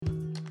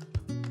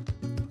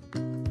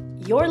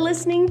You're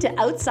listening to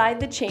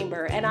Outside the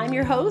Chamber, and I'm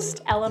your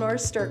host, Eleanor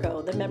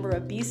Sturko, the member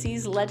of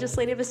BC's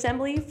Legislative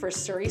Assembly for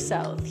Surrey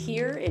South,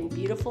 here in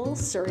beautiful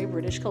Surrey,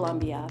 British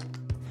Columbia.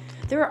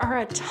 There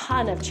are a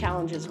ton of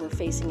challenges we're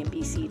facing in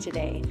BC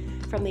today,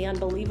 from the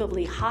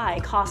unbelievably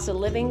high cost of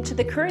living to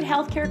the current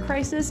healthcare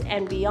crisis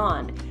and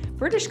beyond.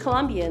 British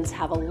Columbians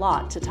have a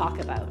lot to talk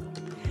about.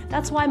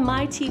 That's why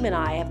my team and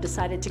I have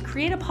decided to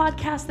create a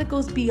podcast that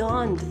goes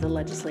beyond the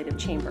legislative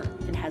chamber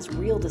and has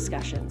real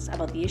discussions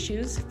about the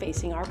issues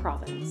facing our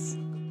province.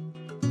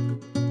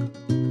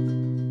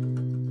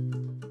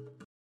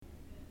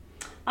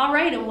 All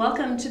right, and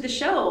welcome to the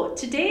show.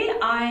 Today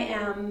I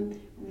am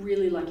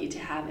really lucky to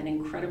have an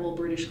incredible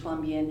British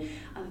Columbian,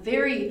 a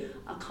very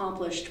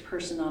accomplished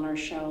person on our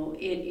show.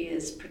 It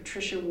is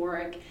Patricia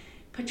Woroch.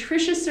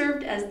 Patricia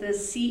served as the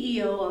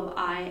CEO of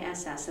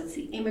ISS, that's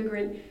the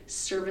Immigrant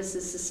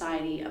Services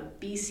Society of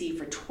BC,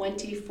 for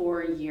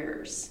 24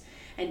 years.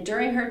 And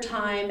during her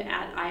time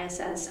at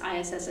ISS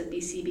at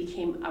BC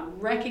became a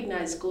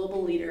recognized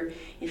global leader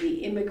in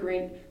the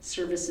immigrant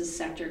services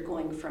sector,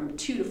 going from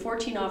 2 to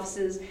 14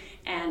 offices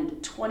and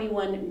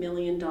 $21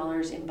 million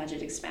in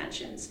budget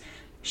expansions.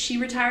 She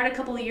retired a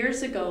couple of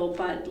years ago,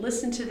 but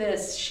listen to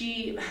this.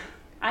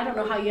 I don't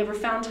know how you ever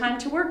found time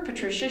to work,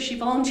 Patricia. She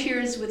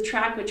volunteers with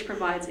TRAC, which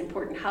provides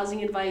important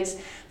housing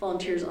advice,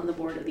 volunteers on the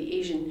board of the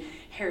Asian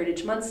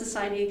Heritage Month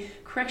Society,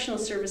 Correctional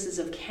Services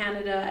of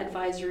Canada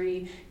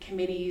advisory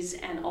committees,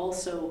 and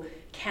also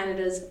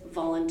Canada's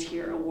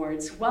Volunteer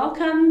Awards.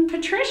 Welcome,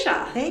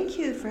 Patricia. Thank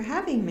you for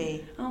having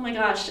me. Oh my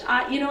gosh.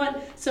 You know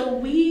what?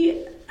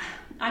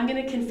 I'm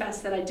going to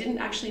confess that I didn't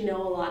actually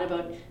know a lot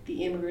about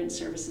the Immigrant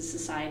Services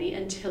Society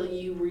until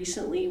you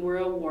recently were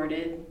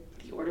awarded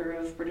the Order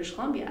of British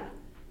Columbia.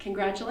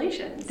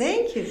 Congratulations.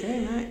 Thank you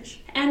very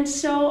much. And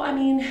so,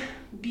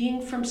 being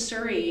from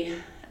Surrey,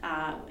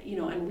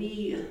 and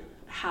we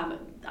have,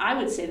 I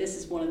would say this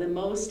is one of the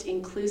most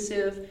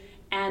inclusive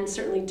and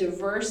certainly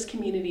diverse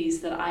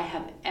communities that I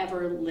have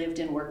ever lived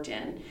and worked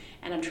in.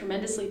 And I'm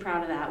tremendously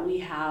proud of that. We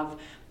have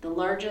the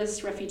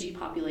largest refugee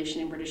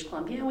population in British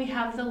Columbia, and we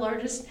have the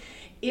largest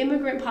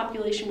immigrant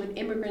population with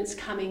immigrants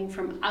coming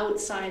from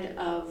outside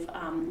of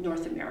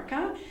North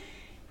America.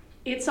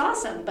 It's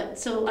awesome,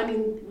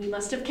 we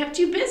must have kept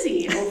you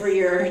busy over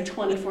your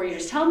 24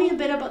 years. Tell me a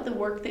bit about the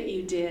work that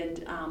you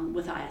did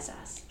with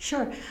ISS.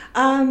 Sure.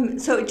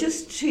 So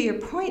just to your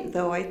point,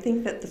 though, I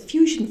think that the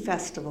Fusion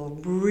Festival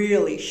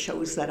really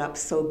shows that up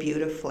so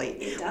beautifully.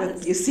 It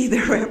does. You see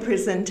the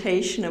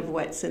representation of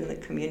what's in the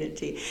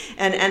community.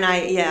 And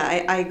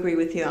I agree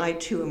with you. I,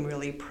 too, am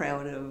really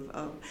proud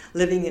of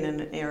living in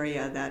an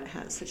area that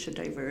has such a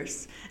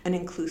diverse and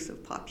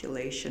inclusive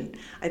population.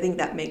 I think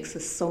that makes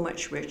us so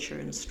much richer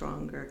and stronger.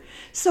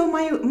 So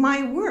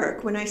my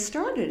work, when I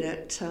started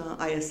at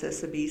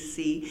ISS of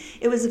BC,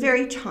 it was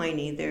very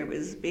tiny. There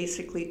was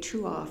basically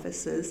 2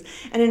 offices,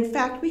 and in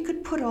fact we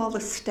could put all the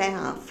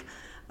staff,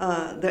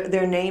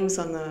 their names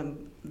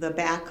on the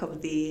back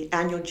of the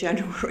annual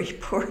general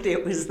report.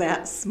 It was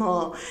that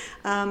small.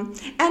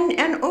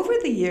 And over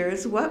the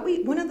years,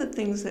 one of the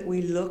things that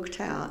we looked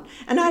at,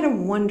 and I had a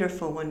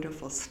wonderful,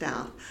 wonderful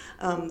staff.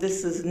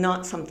 This is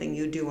not something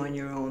you do on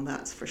your own,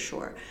 that's for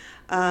sure.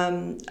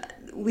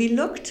 We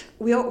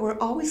were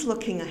always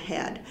looking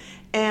ahead,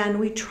 and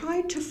we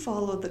tried to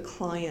follow the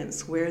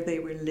clients where they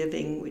were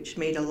living, which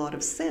made a lot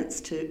of sense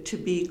to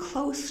be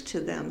close to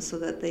them so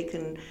that they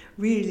can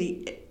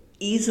really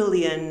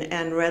easily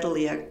and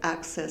readily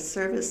access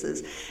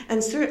services.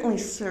 And certainly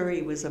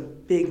Surrey was a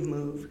big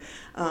move,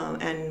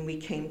 and we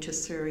came to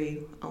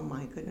Surrey, oh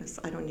my goodness,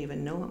 I don't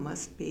even know, it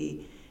must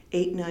be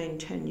 8, 9,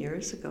 10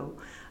 years ago.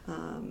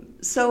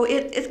 So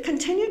it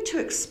continued to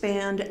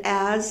expand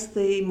as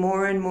the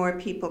more and more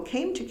people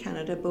came to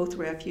Canada, both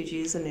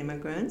refugees and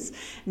immigrants,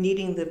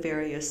 needing the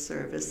various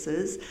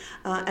services.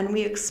 And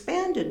we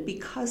expanded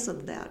because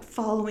of that,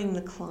 following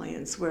the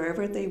clients.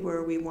 Wherever they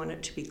were, we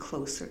wanted to be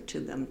closer to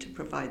them to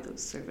provide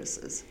those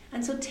services.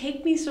 And so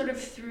take me sort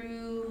of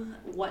through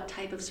what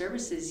type of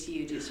services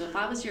you do. So if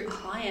I was your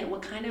client,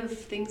 what kind of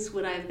things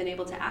would I have been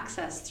able to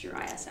access through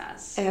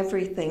ISS?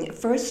 Everything.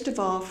 First of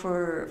all,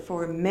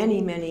 for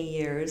many, many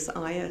years,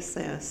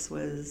 ISS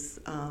was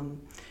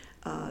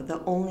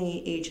the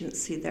only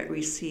agency that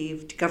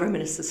received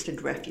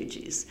government-assisted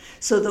refugees.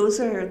 So those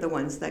are the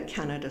ones that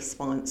Canada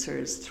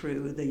sponsors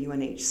through the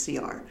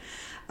UNHCR.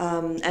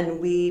 And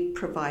we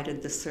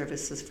provided the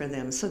services for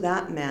them. So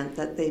that meant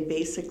that they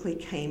basically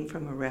came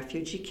from a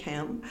refugee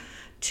camp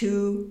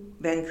to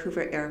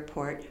Vancouver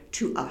Airport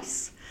to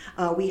us.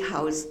 We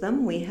housed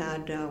them. We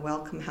had a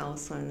Welcome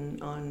House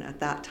on at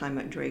that time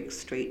at Drake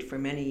Street for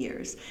many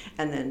years,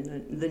 and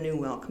then the new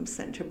Welcome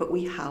Center. But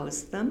we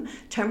housed them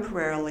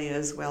temporarily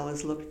as well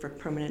as looked for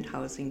permanent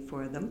housing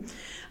for them,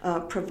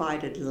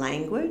 provided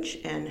language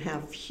and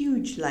have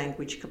huge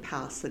language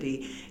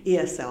capacity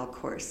ESL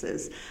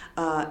courses.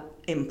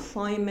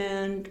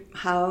 employment,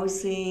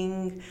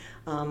 housing,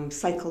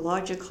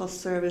 psychological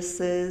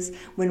services.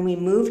 When we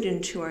moved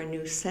into our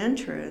new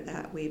center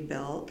that we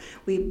built,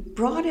 we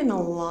brought in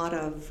a lot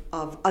of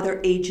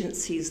other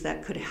agencies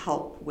that could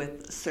help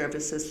with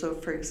services. So,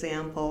 for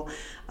example,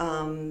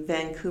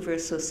 Vancouver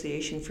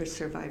Association for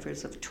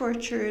Survivors of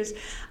Tortures,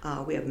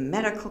 we have a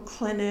medical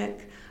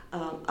clinic,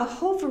 a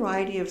whole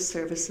variety of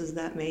services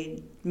that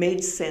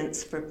made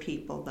sense for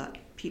people that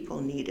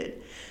people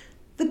needed.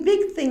 The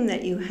big thing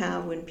that you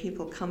have when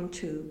people come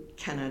to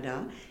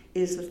Canada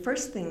is the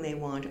first thing they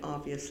want,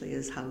 obviously,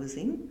 is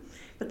housing.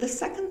 But the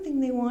second thing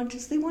they want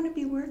is they want to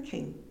be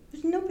working.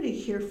 There's nobody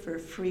here for a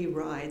free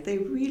ride. They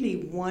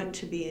really want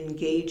to be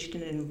engaged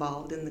and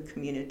involved in the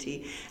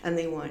community, and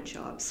they want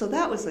jobs. So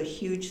that was a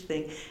huge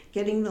thing,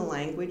 getting the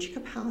language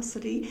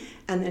capacity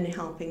and then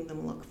helping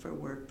them look for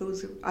work.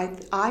 Those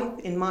are,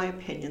 in my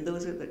opinion,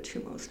 those are the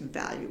two most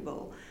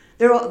valuable.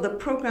 The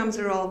programs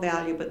are all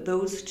valuable, but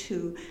those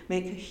two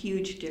make a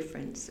huge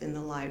difference in the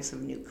lives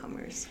of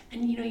newcomers.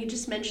 And you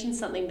just mentioned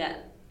something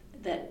that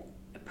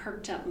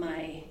perked up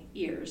my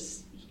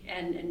ears,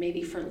 and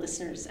maybe for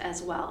listeners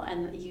as well.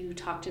 And you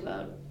talked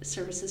about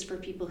services for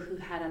people who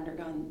had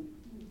undergone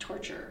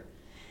torture.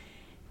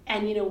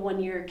 And when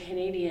you're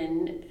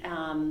Canadian,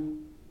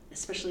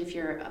 especially if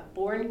you're a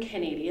born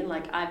Canadian,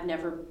 like I've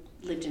never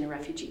lived in a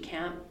refugee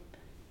camp,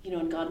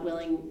 and God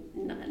willing,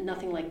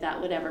 nothing like that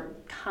would ever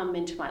come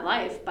into my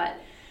life. But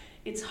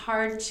it's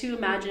hard to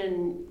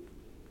imagine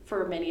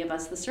for many of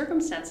us the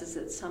circumstances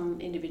that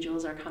some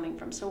individuals are coming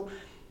from. So,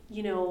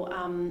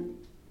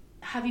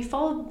 have you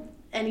followed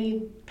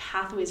any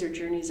pathways or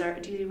journeys?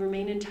 Do you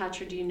remain in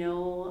touch, or do you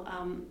know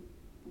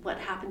what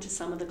happened to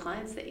some of the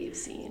clients that you've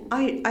seen?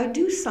 I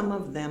do some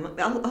of them.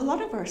 A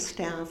lot of our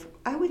staff,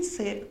 I would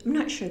say, I'm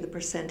not sure the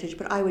percentage,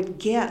 but I would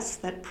guess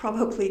that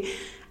probably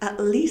at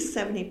least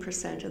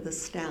 70% of the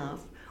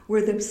staff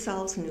were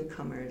themselves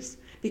newcomers,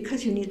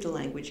 because you need the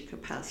language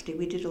capacity.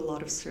 We did a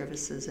lot of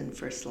services in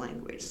first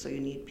language, so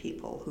you need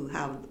people who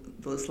have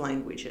those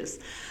languages.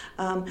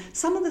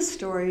 Some of the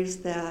stories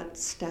that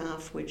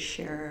staff would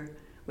share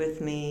with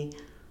me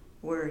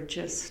were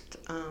just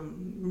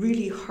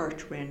really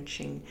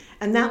heart-wrenching.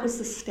 And that was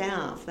the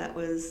staff that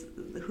was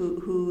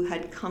who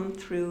had come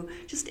through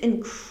just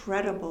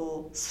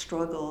incredible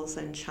struggles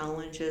and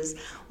challenges.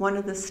 One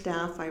of the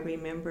staff, I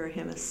remember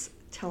him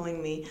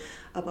telling me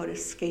about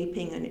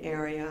escaping an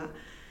area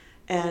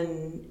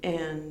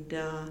and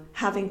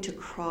having to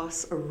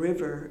cross a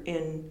river.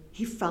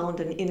 He found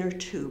an inner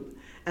tube,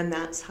 and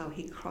that's how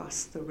he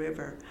crossed the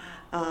river.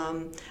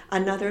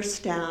 Another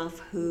staff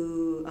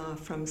who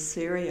from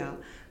Syria,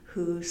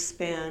 who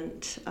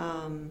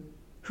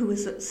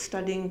was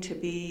studying to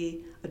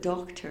be a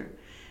doctor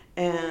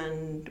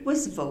and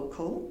was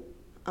vocal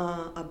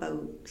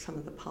about some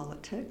of the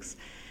politics,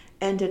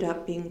 ended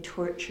up being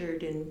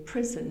tortured in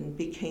prison,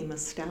 became a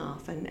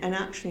staff, and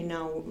actually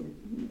now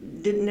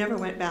never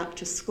went back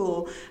to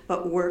school,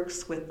 but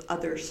works with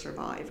other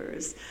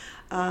survivors.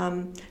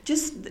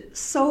 Just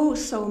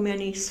so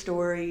many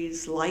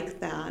stories like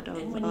that.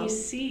 And when you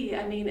see,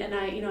 I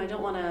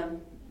don't want to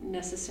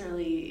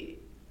necessarily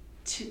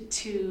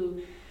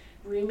to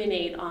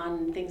ruminate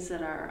on things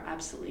that are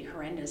absolutely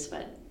horrendous,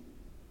 but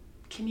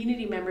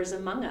community members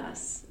among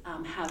us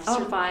have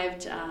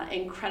survived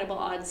incredible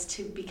odds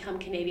to become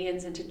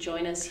Canadians and to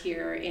join us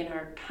here in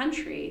our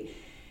country.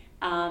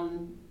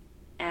 And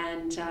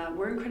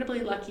we're incredibly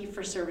lucky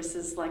for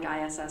services like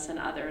ISS and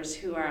others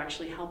who are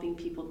actually helping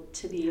people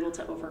to be able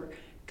to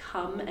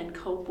overcome and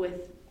cope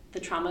with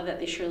the trauma that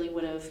they surely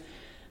would have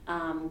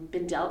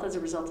been dealt as a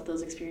result of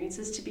those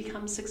experiences to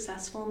become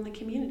successful in the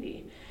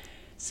community.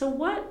 So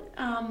what,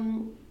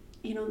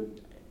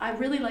 I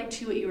really liked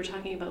too what you were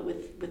talking about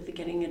with the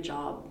getting a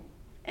job.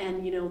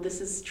 And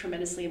this is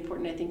tremendously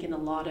important, I think, in a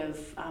lot of,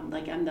 I'm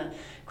the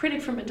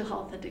critic for mental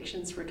health,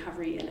 addictions,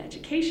 recovery, and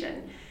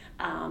education.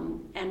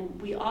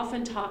 And we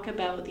often talk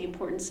about the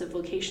importance of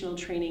vocational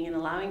training and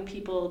allowing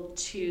people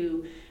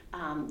to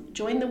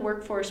join the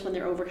workforce when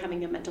they're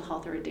overcoming a mental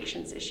health or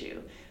addictions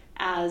issue,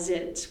 as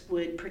it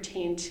would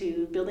pertain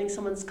to building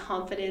someone's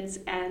confidence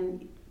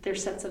and their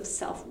sense of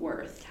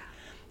self-worth.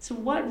 So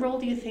what role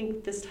do you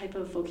think this type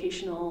of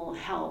vocational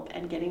help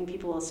and getting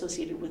people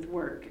associated with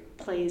work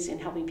plays in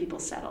helping people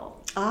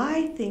settle?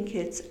 I think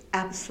it's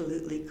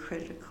absolutely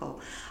critical.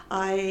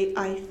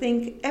 I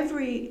think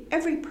every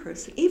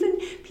person, even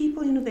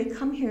people, they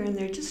come here and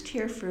they're just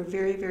here for a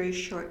very, very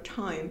short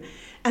time,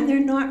 and they're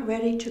not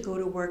ready to go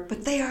to work,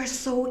 but they are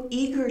so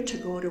eager to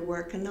go to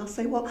work, and they'll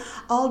say, well,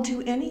 I'll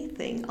do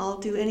anything.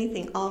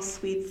 I'll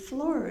sweep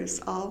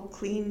floors, I'll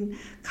clean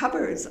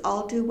cupboards,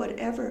 I'll do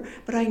whatever,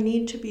 but I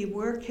need to be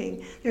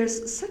working.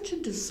 There's such a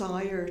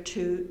desire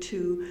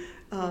to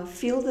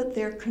feel that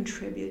they're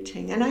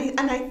contributing, and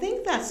I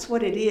think that's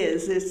what it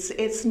is.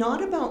 It's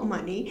not about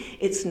money,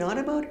 it's not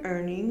about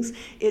earnings,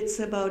 it's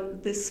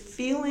about this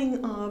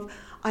feeling of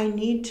I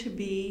need to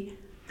be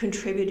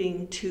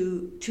contributing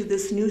to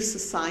this new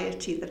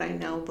society that I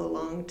now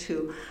belong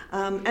to,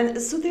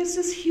 and so there's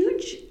this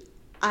huge,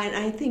 and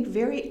I think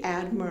very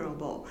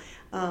admirable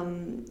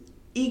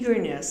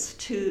eagerness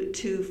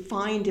to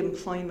find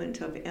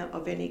employment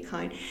of any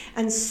kind.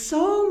 And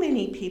so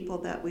many people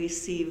that we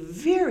see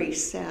very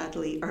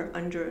sadly are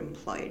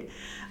underemployed.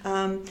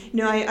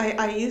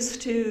 I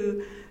used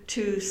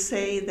to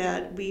say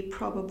that we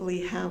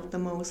probably have the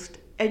most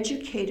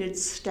educated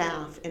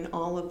staff in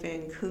all of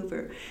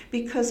Vancouver,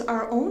 because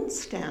our own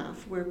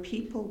staff were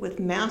people with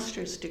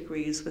master's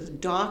degrees, with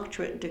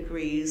doctorate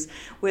degrees,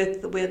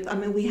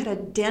 we had a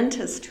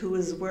dentist who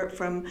was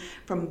from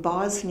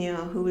Bosnia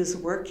who was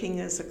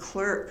working as a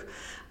clerk.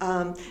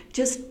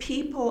 Just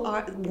people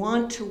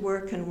want to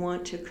work and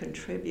want to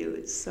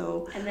contribute.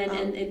 So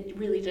and it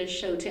really does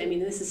show too. I mean,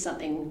 this is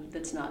something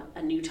that's not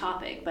a new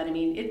topic, but I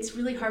mean, it's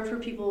really hard for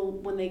people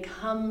when they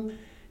come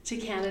to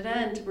Canada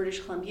and to British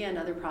Columbia and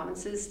other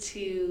provinces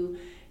to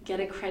get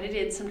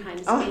accredited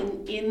sometimes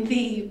in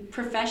the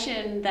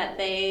profession that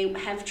they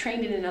have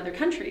trained in other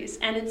countries.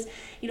 And it's,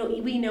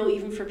 we know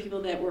even for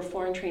people that were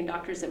foreign trained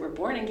doctors that were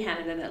born in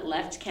Canada that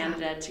left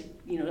Canada to,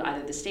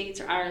 either the States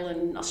or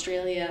Ireland,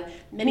 Australia,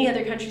 many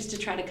other countries to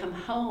try to come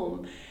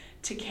home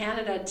to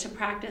Canada to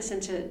practice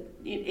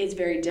it's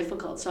very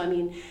difficult. So I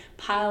mean,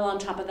 pile on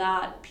top of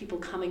that, people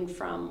coming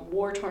from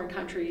war-torn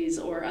countries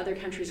or other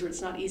countries where it's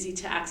not easy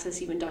to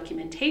access even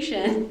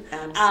documentation.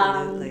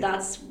 Absolutely.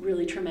 That's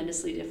really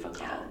tremendously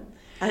difficult.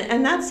 Yeah.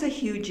 And that's a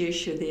huge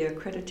issue. The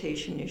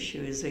accreditation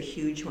issue is a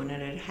huge one,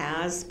 and it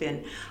has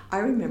been. I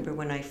remember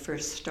when I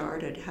first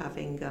started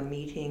having a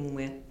meeting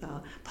with,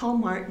 Paul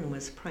Martin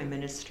was Prime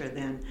Minister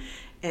then,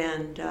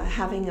 and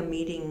having a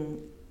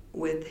meeting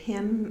with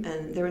him,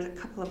 and there was a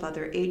couple of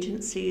other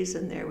agencies,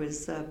 and there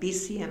was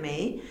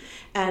BCMA,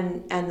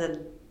 and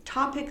the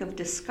topic of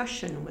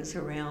discussion was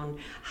around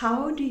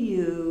how do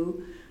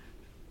you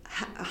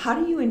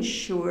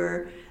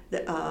ensure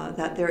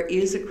that there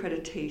is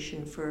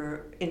accreditation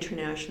for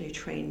internationally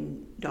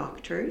trained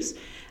doctors.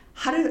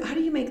 How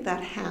do you make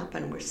that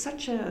happen? There's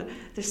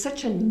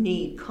such a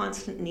need,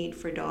 constant need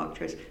for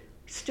doctors.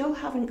 Still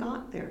haven't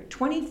got there.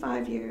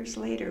 25 years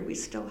later, we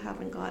still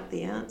haven't got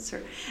the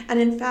answer. And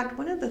in fact,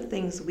 one of the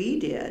things we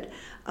did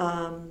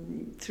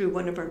through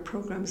one of our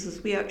programs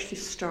is we actually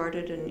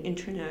started an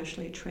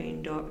internationally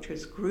trained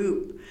doctors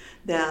group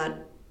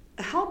that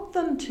helped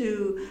them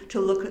to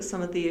look at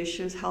some of the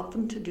issues, helped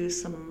them to do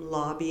some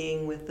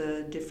lobbying with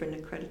the different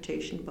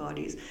accreditation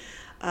bodies.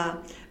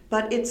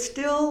 But it's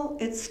still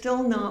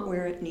not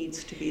where it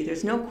needs to be.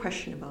 There's no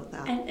question about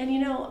that.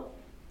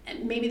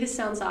 And maybe this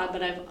sounds odd,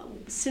 but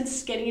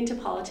since getting into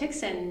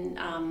politics, and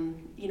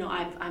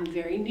I'm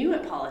very new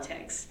at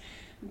politics,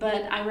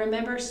 but I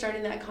remember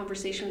starting that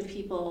conversation with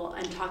people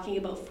and talking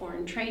about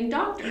foreign trained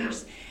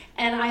doctors,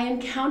 and I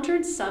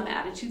encountered some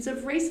attitudes of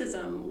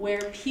racism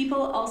where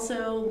people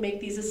also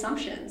make these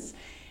assumptions,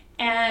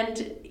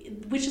 and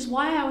which is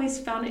why I always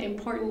found it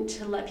important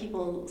to let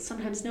people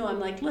sometimes know.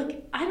 I'm like, look,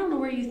 I don't know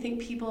where you think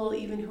people,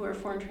 even who are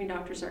foreign trained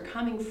doctors, are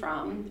coming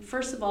from.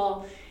 First of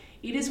all,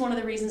 it is one of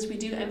the reasons we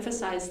do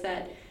emphasize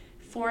that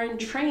foreign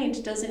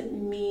trained doesn't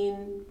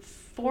mean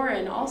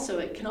foreign also.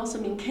 It can also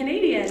mean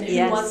Canadian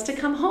who wants to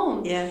come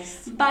home.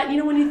 Yes. But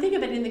when you think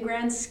of it in the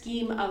grand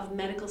scheme of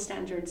medical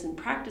standards and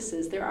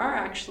practices, there are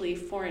actually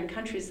foreign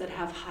countries that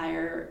have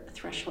higher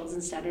thresholds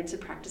and standards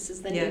and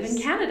practices than even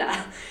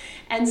Canada.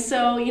 And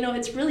so,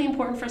 it's really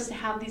important for us to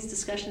have these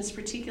discussions,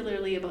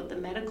 particularly about the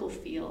medical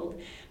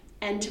field,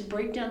 and to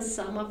break down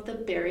some of the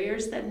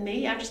barriers that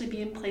may actually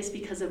be in place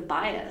because of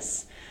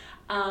bias.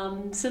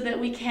 So that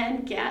we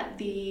can get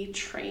the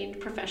trained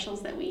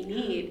professionals that we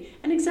need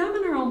and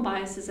examine our own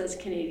biases as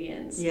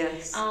Canadians.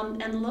 Yes.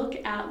 And look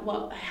at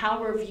how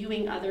we're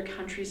viewing other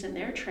countries and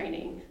their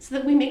training, so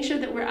that we make sure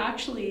that we're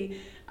actually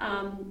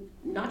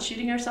not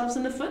shooting ourselves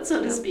in the foot,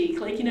 so to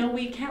speak.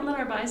 We can't let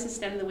our biases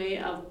stand in the way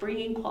of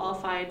bringing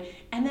qualified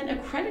and then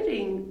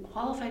accrediting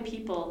qualified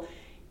people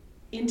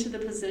into the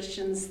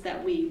positions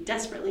that we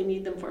desperately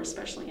need them for,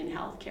 especially in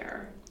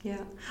healthcare.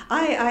 Yeah,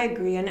 I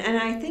agree, and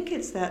I think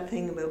it's that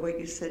thing about what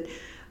you said.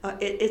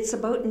 It's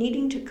about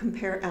needing to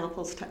compare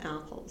apples to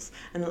apples,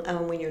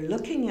 and when you're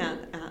looking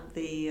at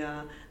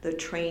the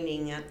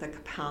training, at the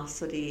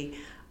capacity.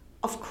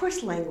 Of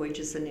course, language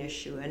is an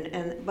issue,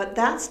 but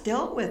that's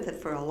dealt with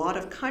for a lot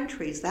of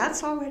countries.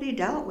 That's already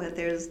dealt with.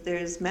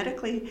 There's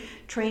medically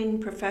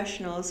trained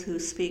professionals who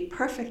speak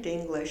perfect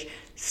English,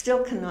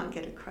 still cannot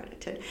get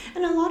accredited,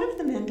 and a lot of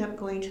them end up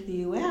going to the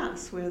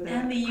U.S. where the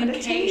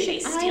accreditation. They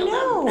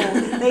steal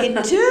them. They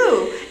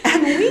do,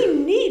 and we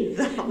need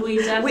them. We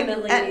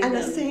definitely need and them.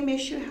 the same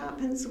issue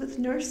happens with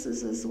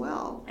nurses as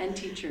well. And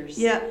teachers.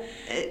 Yeah,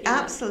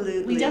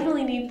 absolutely. We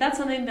definitely need. That's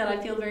something that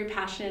I feel very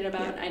passionate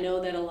about. Yeah. I know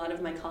that a lot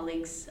of my colleagues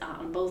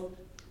on both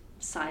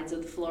sides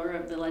of the floor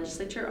of the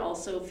legislature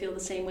also feel the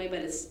same way, but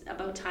it's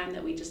about time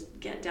that we just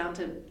get down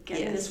to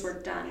getting this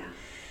work done. Yeah.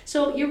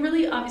 So you're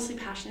really obviously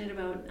passionate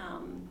about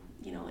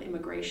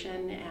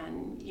immigration,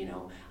 and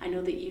I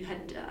know that you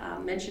had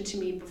mentioned to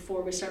me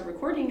before we started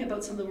recording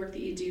about some of the work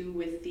that you do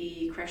with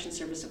the Corrections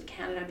Service of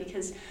Canada,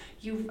 because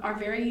you are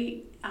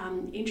very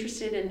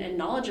interested and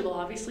knowledgeable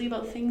obviously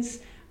about things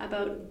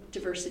about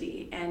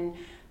diversity and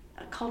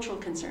cultural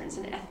concerns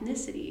and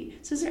ethnicity.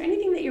 So is there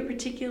anything that you're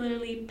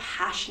particularly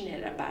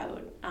passionate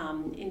about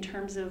in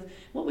terms of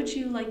what would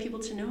you like people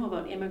to know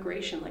about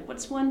immigration? Like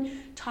what's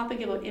one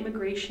topic about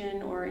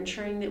immigration or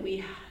ensuring that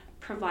we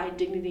provide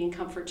dignity and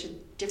comfort to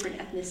different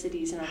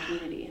ethnicities in our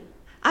community?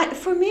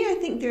 For me, I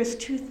think there's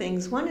two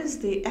things. One is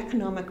the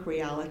economic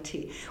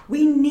reality.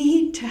 We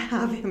need to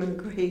have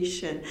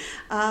immigration.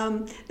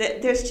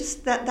 There's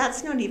just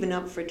that's not even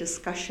up for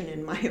discussion,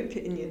 in my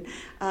opinion.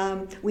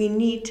 We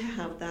need to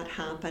have that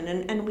happen,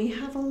 and we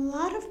have a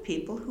lot of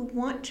people who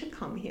want to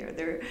come here.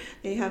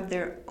 They have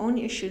their own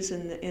issues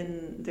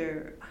in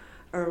their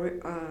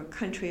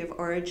country of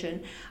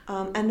origin,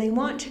 and they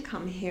want to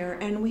come here,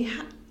 and we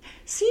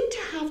seem to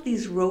have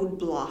these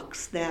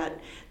roadblocks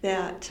that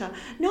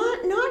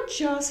not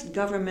just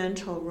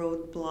governmental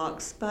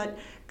roadblocks, but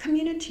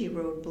community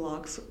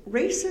roadblocks.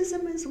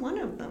 Racism is one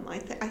of them. I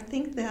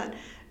think that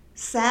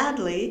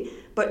sadly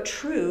but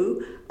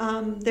true,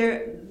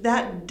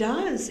 that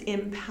does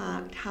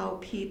impact how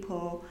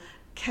people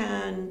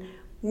can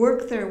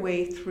work their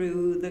way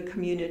through the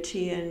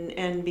community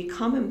and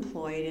become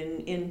employed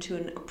into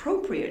an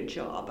appropriate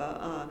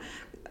job,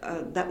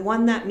 that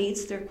one that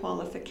meets their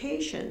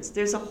qualifications.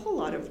 There's a whole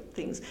lot of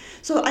things.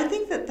 So I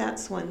think that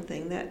that's one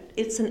thing, that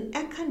it's an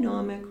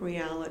economic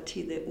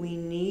reality that we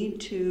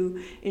need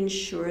to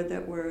ensure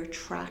that we're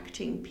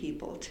attracting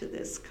people to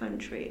this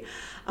country.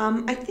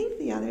 I think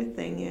the other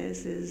thing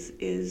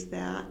is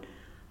that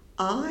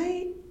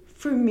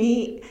for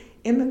me,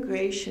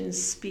 immigration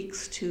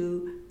speaks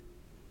to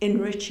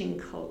enriching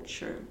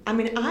culture. I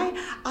mean,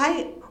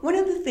 one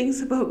of the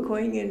things about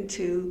going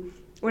into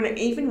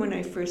even when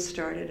I first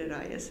started at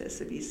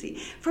ISSBC,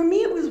 for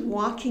me it was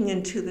walking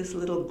into this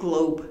little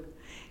globe.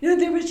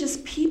 There was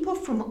just people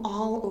from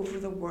all over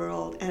the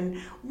world, and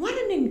what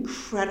an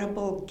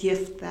incredible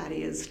gift that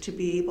is to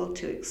be able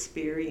to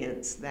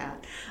experience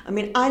that. I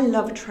mean, I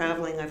love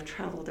traveling. I've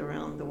traveled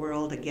around the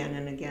world again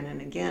and again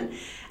and again.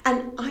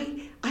 And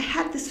I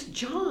had this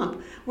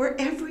job where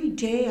every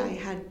day I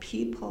had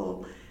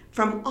people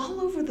from all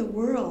over the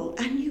world,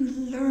 and you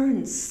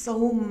learn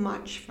so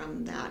much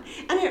from that,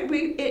 and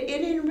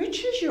it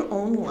enriches your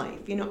own life.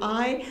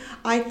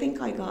 I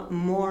think I got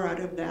more out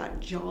of that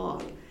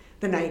job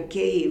than I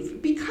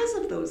gave because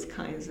of those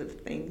kinds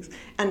of things.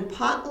 And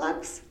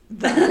potlucks,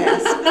 the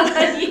best.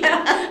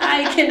 Yeah,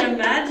 I can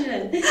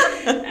imagine.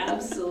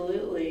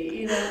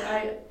 Absolutely.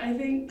 I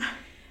think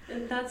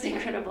that's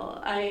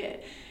incredible.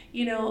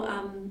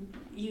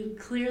 You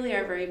clearly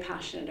are very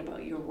passionate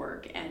about your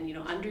work, and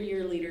under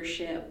your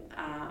leadership,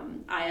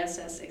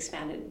 ISS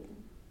expanded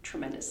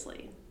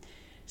tremendously.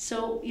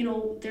 So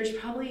there's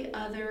probably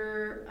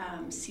other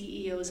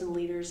CEOs and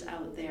leaders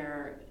out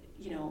there.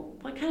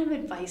 What kind of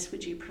advice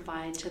would you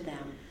provide to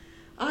them?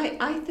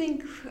 I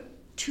think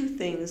two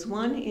things.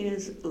 One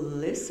is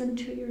listen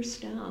to your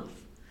staff.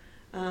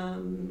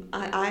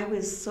 I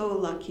was so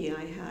lucky.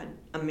 I had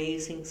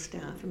amazing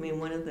staff. I mean,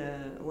 one of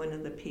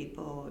the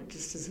people,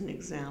 just as an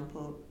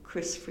example,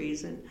 Chris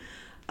Friesen,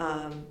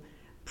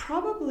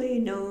 probably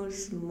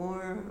knows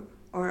more,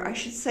 or I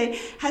should say,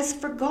 has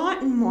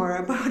forgotten more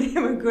about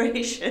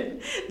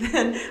immigration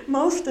than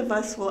most of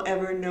us will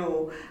ever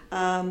know.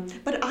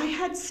 But I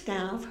had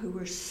staff who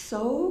were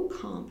so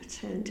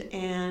competent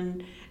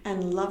and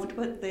loved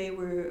what they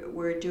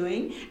were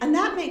doing, and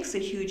that makes a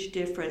huge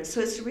difference.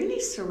 So it's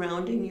really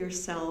surrounding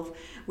yourself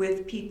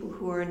with people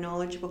who are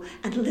knowledgeable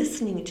and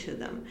listening to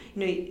them.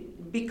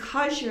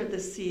 Because you're the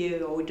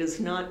CEO does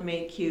not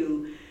make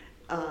you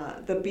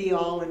the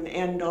be-all and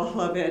end-all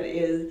of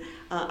it.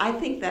 I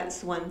think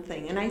that's one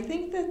thing. And I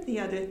think that the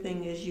other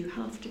thing is you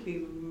have to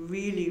be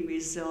really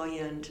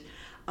resilient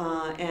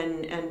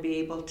and be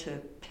able to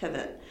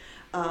pivot.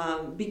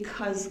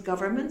 Because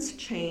governments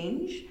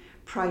change,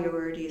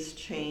 priorities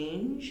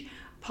change,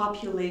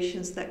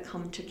 populations that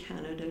come to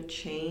Canada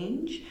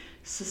change,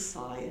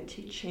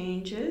 society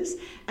changes,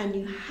 and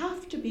you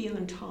have to be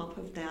on top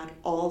of that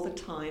all the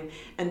time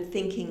and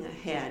thinking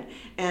ahead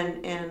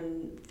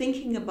and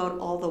thinking about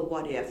all the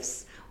what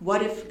ifs.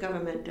 What if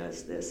government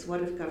does this?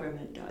 What if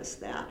government does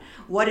that?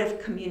 What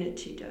if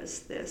community does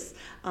this?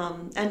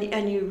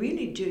 And you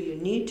really do. You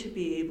need to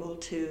be able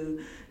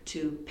to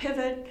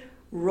pivot,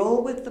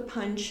 roll with the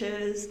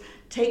punches,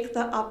 take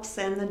the ups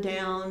and the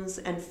downs,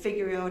 and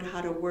figure out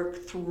how to work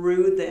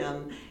through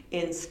them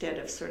instead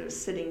of sort of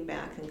sitting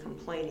back and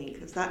complaining,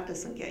 because that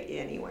doesn't get you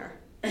anywhere.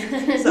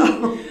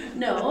 So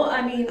no,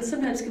 I mean,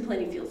 sometimes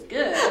complaining feels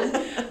good,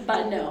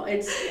 but no,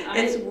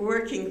 it's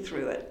working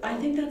through it. I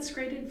think that's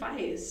great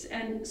advice.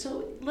 And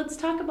so let's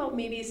talk about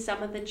maybe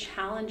some of the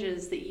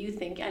challenges that you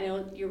think. I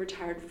know you're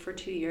retired for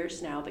 2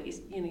 years now, but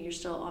you're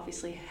still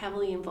obviously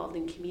heavily involved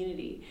in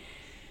community.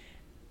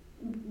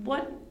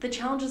 What the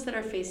challenges that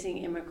are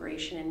facing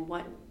immigration and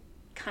what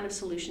kind of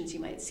solutions you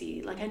might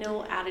see? Like, I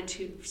know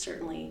attitude,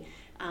 certainly.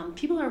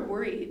 People are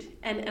worried,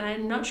 and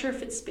I'm not sure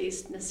if it's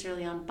based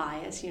necessarily on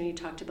bias. You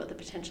talked about the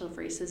potential of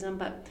racism,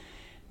 but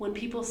when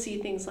people see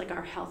things like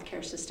our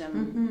healthcare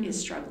system is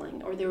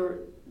struggling, or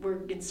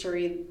we're in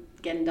Surrey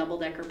getting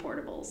double-decker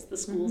portables, the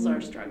schools are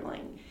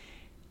struggling,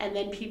 And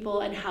then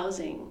people and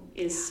housing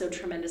is so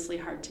tremendously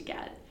hard to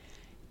get.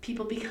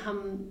 People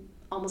become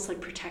almost like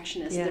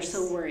protectionists. Yes.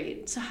 They're so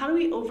worried. So how do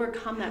we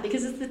overcome that?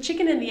 Because it's the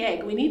chicken and the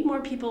egg. We need more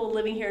people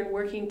living here and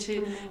working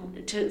to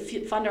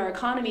fund our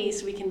economy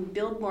so we can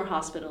build more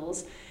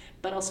hospitals,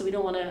 but also we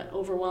don't want to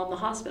overwhelm the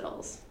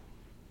hospitals.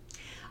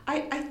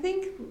 I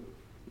think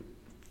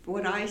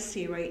what I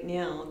see right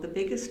now, the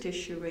biggest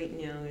issue right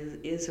now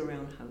is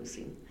around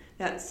housing.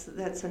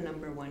 That's a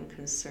number one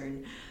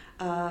concern.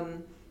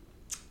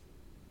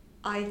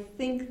 I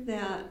think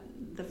that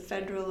the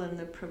federal and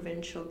the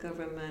provincial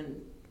government,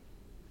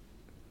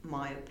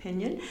 my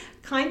opinion,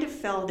 kind of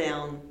fell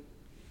down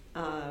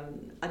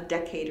a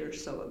decade or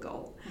so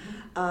ago,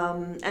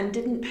 and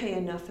didn't pay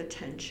enough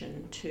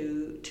attention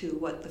to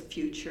what the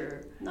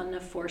future. Not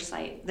enough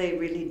foresight. They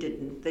really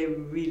didn't.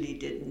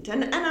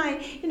 And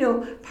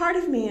I, part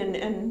of me,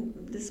 and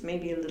this may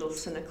be a little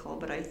cynical,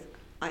 but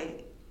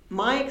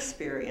my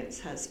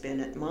experience has been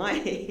at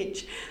my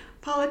age,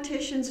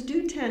 politicians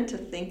do tend to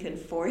think in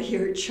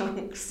 4-year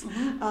chunks,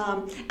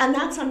 and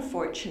that's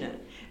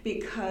unfortunate.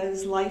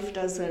 Because life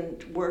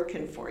doesn't work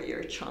in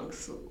 4-year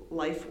chunks.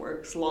 Life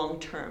works long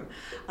term,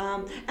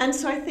 and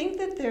so I think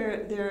that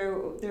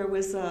there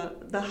was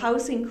the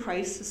housing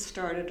crisis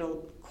started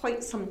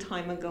quite some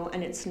time ago,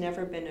 and it's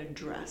never been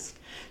addressed.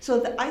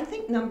 So I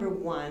think number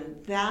one,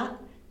 that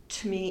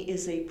to me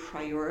is a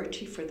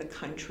priority for the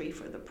country,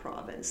 for the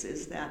province,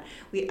 is that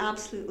we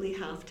absolutely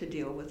have to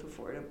deal with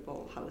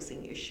affordable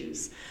housing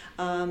issues.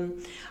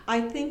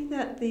 I think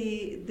that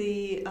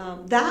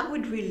that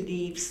would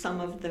relieve some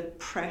of the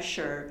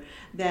pressure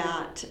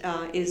that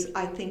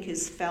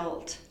is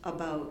felt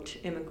about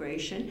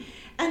immigration,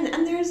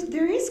 and there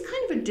is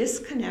kind of a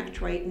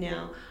disconnect right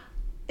now.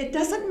 It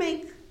doesn't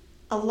make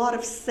a lot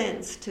of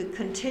sense to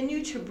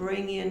continue to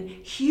bring in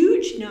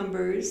huge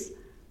numbers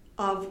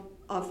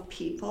of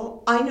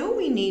people. I know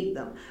we need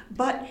them,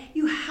 but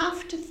you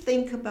have to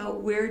think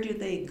about where do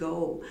they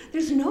go.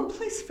 There's no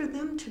place for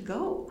them to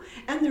go.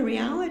 And the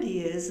reality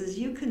is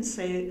you can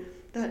say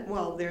that,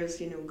 well, there's,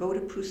 go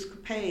to Pouce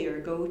Coupé or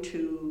go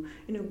to,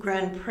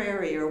 Grand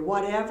Prairie or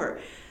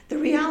whatever. The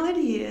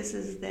reality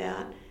is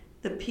that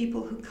the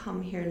people who come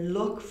here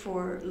look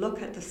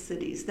at the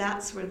cities.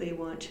 That's where they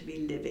want to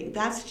be living.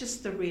 That's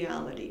just the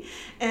reality.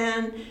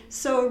 And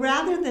so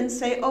rather than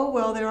say, oh,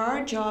 well, there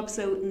are jobs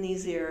out in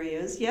these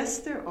areas, yes,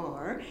 there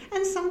are,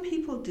 and some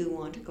people do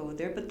want to go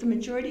there, but the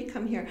majority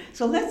come here.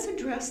 So let's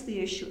address the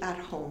issue at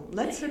home.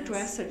 Let's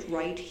address it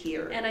right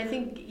here. And I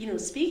think,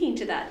 speaking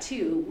to that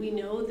too, we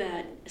know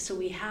that, so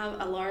we have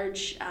a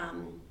large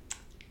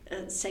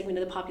segment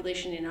of the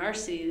population in our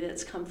city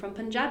that's come from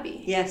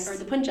Punjabi. Yes. Or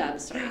the Punjab,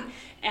 sorry. Yeah.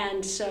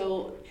 And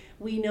so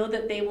we know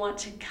that they want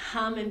to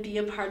come and be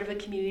a part of a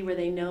community where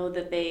they know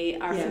that they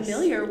are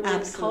familiar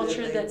with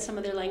culture, that some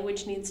of their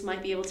language needs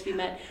might be able to be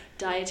met,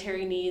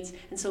 dietary needs.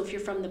 And so if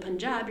you're from the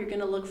Punjab, you're going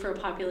to look for a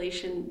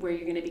population where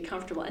you're going to be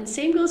comfortable. And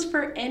same goes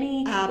for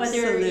any,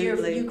 whether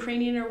you're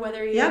Ukrainian or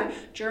whether you're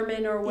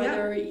German or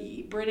whether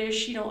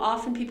British,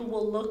 often people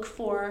will look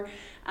for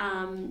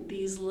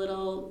these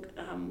little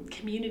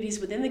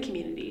communities within the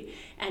community,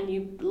 and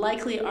you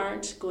likely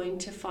aren't going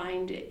to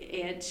find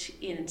it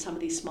in some of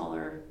these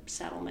smaller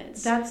settlements.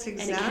 That's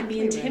exactly. And it can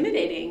be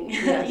intimidating,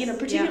 yes.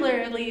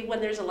 Particularly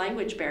when there's a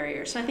language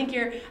barrier. So I think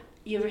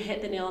you've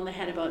hit the nail on the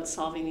head about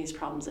solving these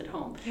problems at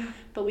home. Yeah.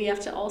 But we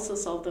have to also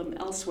solve them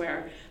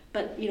elsewhere.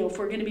 But, if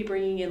we're going to be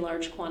bringing in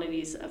large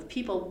quantities of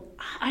people,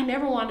 I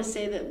never want to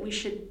say that we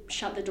should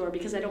shut the door,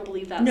 because I don't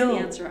believe that's the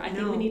answer. I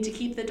think we need to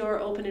keep the door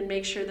open and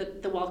make sure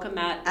that the welcome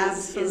mat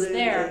is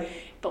there.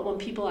 But when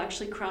people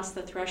actually cross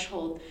the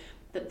threshold,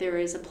 that there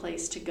is a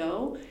place to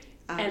go.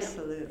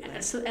 Absolutely.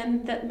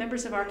 And that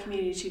members of our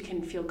community too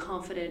can feel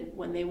confident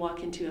when they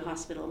walk into a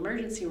hospital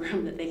emergency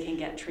room that they can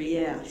get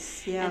treatment.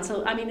 Yes, yeah. And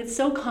so, it's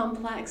so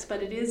complex,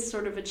 but it is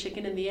sort of a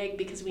chicken and the egg,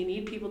 because we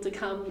need people to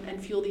come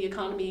and fuel the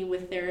economy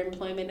with their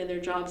employment and their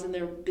jobs and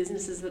their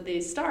businesses that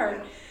they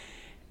start.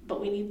 But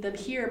we need them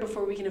here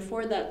before we can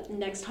afford that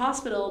next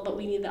hospital, but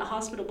we need that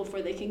hospital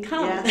before they can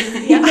come.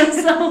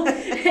 Yes. So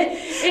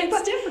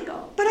it's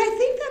difficult. But I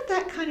think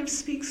that kind of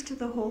speaks to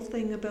the whole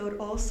thing about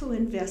also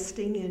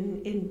investing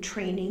in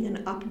training and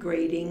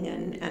upgrading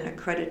and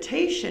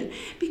accreditation,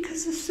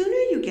 because the sooner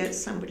you get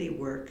somebody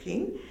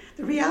working,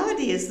 the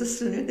reality is the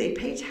sooner they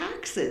pay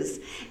taxes.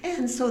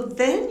 And so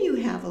then you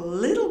have a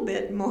little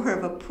bit more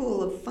of a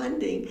pool of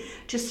funding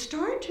to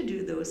start to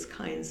do those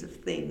kinds of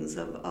things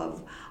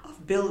of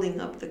building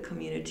up the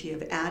community,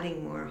 of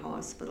adding more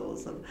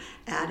hospitals, of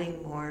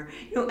adding more,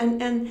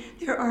 and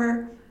there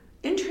are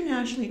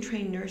internationally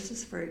trained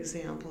nurses, for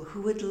example,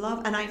 who would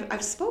love, and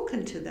I've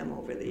spoken to them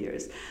over the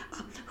years,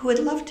 who would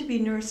love to be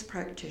nurse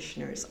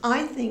practitioners.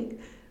 I think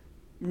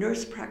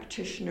nurse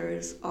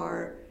practitioners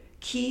are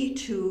key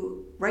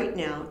right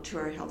now to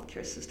our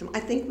healthcare system. I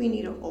think we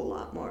need a whole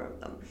lot more of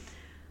them.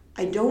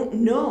 I don't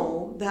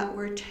know that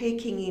we're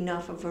taking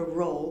enough of a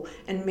role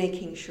in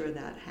making sure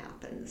that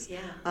happens.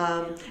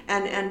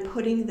 And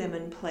putting them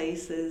in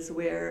places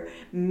where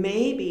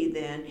maybe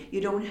then you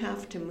don't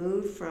have to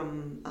move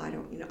from,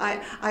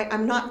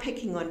 I'm not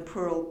picking on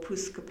Pearl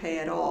Puskapay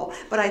at all,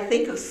 but I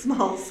think of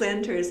small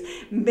centers.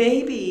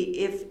 Maybe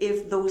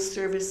if those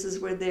services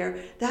were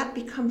there, that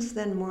becomes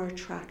then more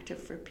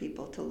attractive for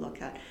people to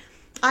look at.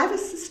 I have a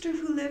sister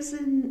who lives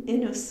in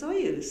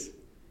Osoyoos.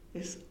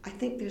 I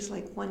think there's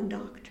like one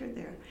doctor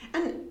there.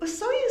 And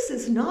Osoyoos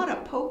is not a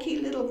pokey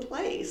little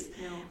place.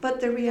 No. But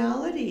the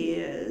reality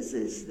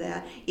is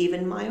that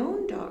even my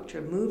own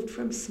doctor moved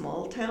from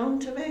small town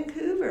to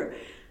Vancouver.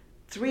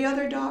 3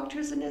 other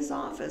doctors in his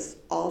office,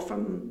 all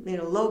from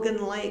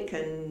Logan Lake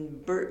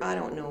and I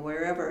don't know,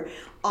 wherever,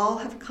 all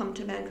have come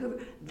to Vancouver.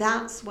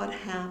 That's what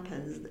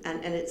happens.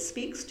 And it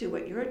speaks to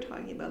what you're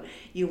talking about.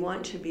 You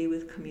want to be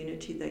with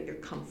community that you're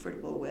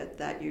comfortable with,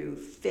 that you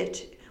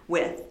fit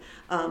with,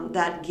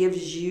 that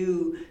gives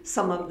you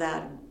some of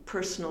that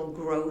personal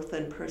growth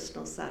and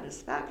personal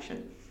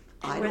satisfaction.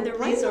 Where the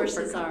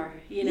resources are,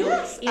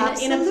 Yes,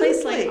 in a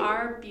place like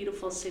our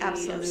beautiful city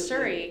Absolutely. of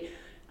Surrey,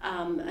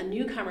 a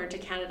newcomer to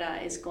Canada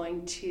is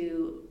going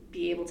to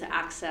be able to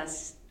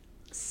access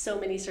so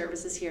many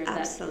services here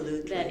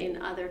that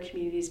in other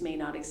communities may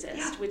not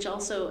exist, which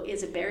also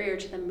is a barrier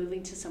to them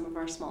moving to some of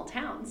our small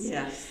towns.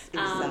 Yes,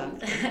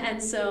 exactly.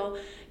 And so,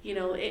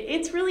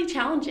 it's really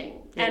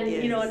challenging.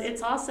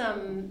 It's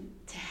awesome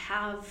to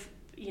have,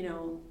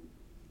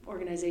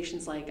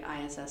 organizations like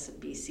ISS at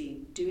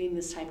BC doing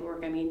this type of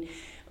work. I mean,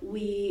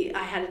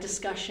 I had a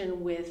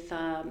discussion with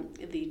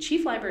the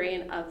chief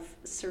librarian of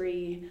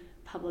Surrey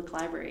Public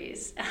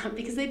Libraries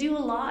because they do a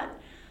lot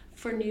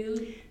for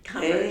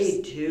newcomers.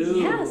 They do.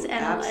 Yes, and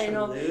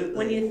absolutely.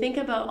 When you think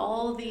about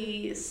all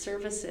the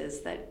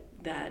services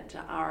that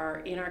are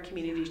in our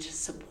community to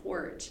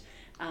support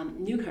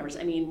newcomers,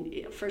 I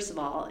mean, first of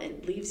all,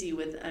 it leaves you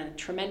with a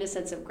tremendous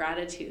sense of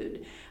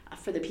gratitude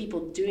for the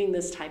people doing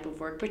this type of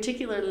work,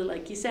 particularly,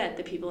 like you said,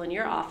 the people in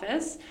your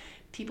office,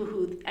 people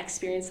who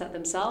experienced that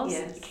themselves,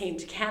 came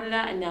to Canada,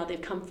 and now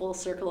they've come full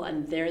circle,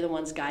 and they're the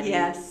ones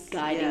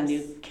guiding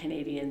new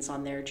Canadians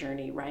on their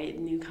journey, right?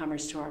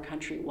 Newcomers to our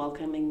country,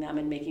 welcoming them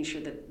and making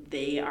sure that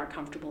they are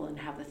comfortable and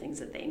have the things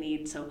that they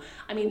need. So,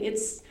 I mean,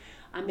 it's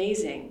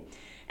amazing.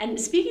 And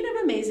speaking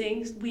of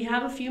amazing, we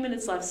have a few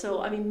minutes left.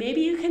 So, I mean,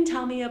 maybe you can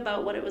tell me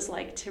about what it was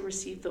like to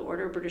receive the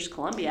Order of British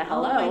Columbia.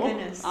 Hello. Oh, my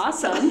goodness.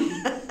 Awesome.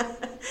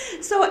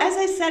 So, as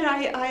I said,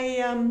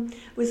 I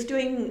was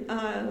doing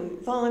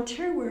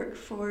volunteer work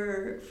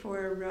for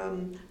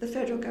the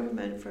federal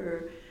government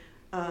for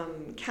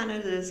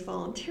Canada's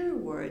Volunteer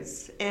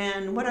Awards.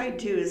 And what I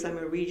do is I'm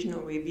a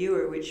regional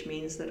reviewer, which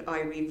means that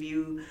I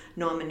review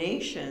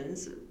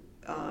nominations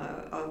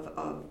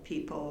of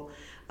people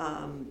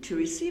to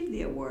receive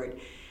the award.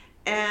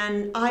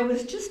 And I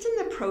was just in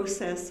the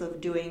process of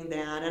doing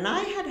that, and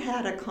I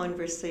had a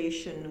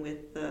conversation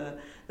with the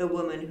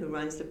woman who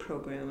runs the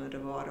program out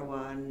of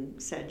Ottawa and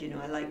said,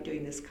 I like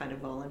doing this kind of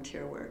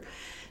volunteer work.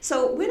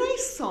 So when I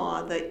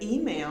saw the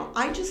email,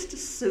 I just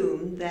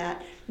assumed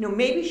that,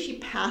 maybe she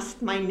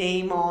passed my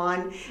name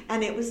on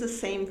and it was the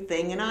same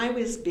thing, and I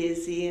was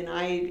busy and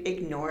I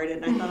ignored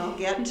it, and I thought I'll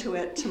get to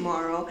it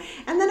tomorrow.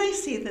 And then I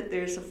see that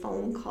there's a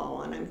phone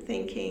call, and I'm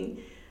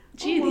thinking,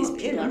 gee, these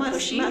people are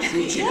pushy.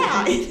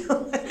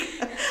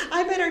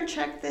 I better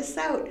check this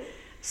out.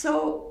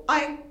 So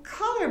I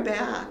call her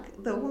back,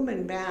 the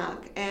woman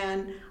back,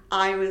 and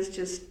I was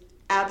just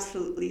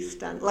absolutely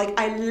stunned. Like,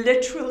 I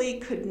literally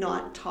could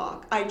not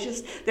talk.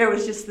 There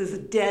was just this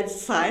dead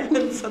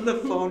silence on the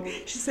phone.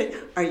 She said,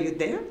 "Are you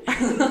there?"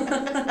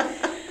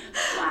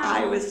 Wow.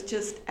 I was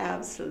just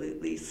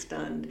absolutely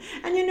stunned.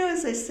 And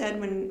as I said,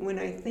 when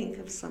I think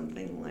of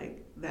something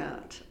like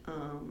that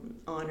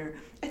honor,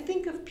 I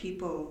think of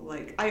people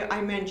like,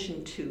 I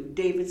mentioned too,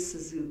 David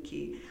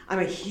Suzuki. I'm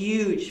a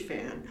huge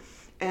fan.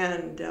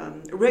 And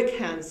Rick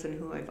Hansen,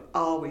 who I've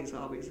always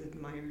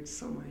admired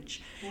so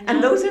much.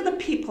 And those are the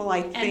people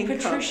I think of.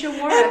 And Patricia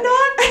Woroch.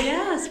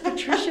 Yes,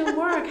 Patricia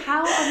Woroch.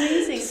 How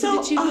amazing.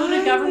 So did you go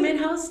to Government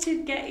House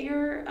to get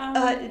your...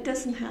 It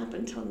doesn't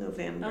happen until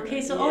November.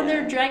 Okay, so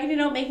they're dragging it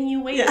out, making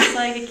you wait. Yeah. It's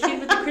like a kid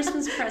with the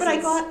Christmas presents. But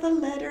I got the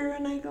letter,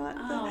 and I got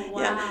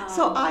wow. Yeah.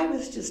 So I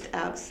was just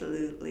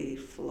absolutely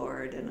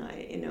floored, and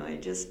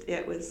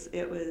it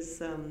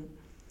was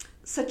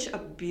such a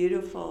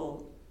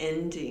beautiful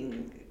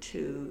ending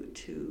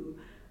to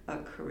a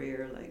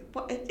career. Like,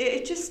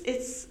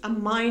 it's a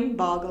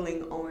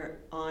mind-boggling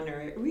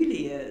honor. It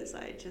really is.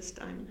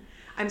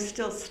 I'm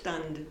still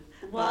stunned.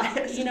 Well,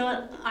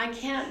 I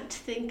can't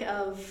think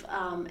of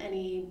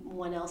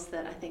anyone else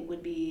that I think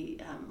would be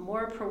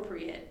more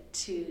appropriate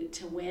to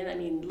win. I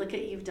mean, look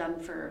at you've done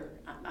for,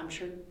 I'm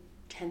sure,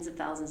 tens of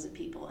thousands of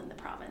people in the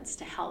province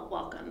to help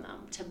welcome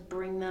them, to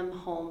bring them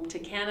home to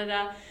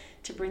Canada,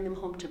 to bring them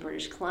home to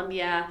British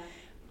Columbia.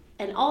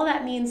 And all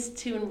that means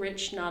to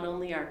enrich not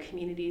only our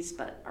communities,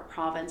 but our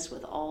province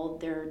with all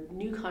their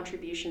new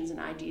contributions and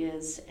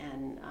ideas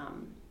and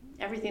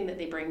everything that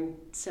they bring.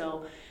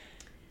 So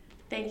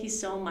Thank you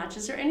so much.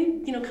 Is there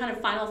any, kind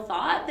of final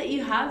thought that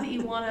you have that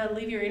you want to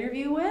leave your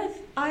interview with?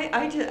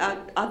 I just,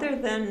 other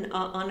than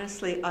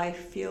honestly, I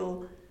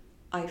feel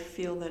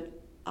that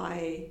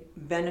I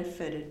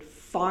benefited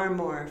far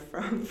more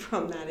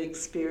from that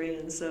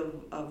experience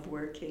of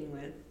working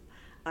with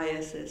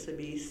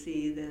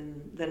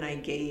ISSBC than I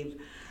gave,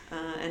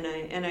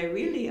 and I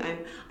really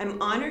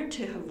I'm honored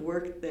to have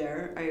worked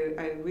there.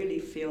 I really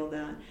feel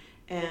that,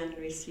 and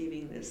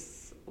receiving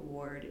this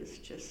award is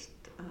just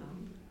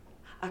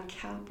a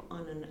cap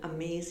on an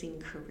amazing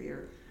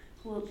career.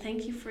 Well,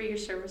 thank you for your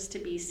service to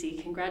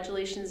BC.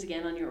 Congratulations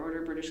again on your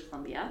Order British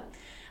Columbia.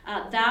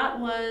 That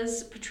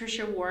was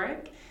Patricia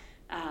Woroch,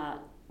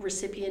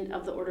 recipient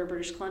of the Order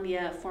British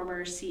Columbia,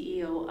 former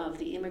CEO of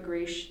the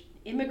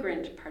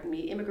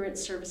Immigrant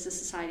Services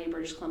Society of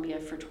British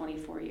Columbia for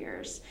 24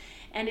 years.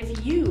 And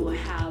if you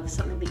have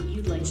something that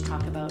you'd like to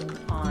talk about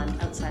on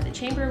Outside the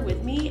Chamber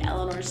with me,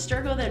 Eleanor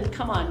Sturgo, then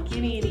come on, give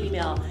me an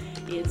email.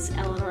 It's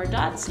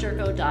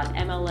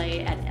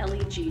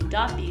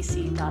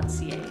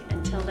eleanor.sturgo.mla@leg.bc.ca.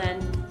 Until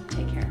then,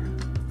 take care.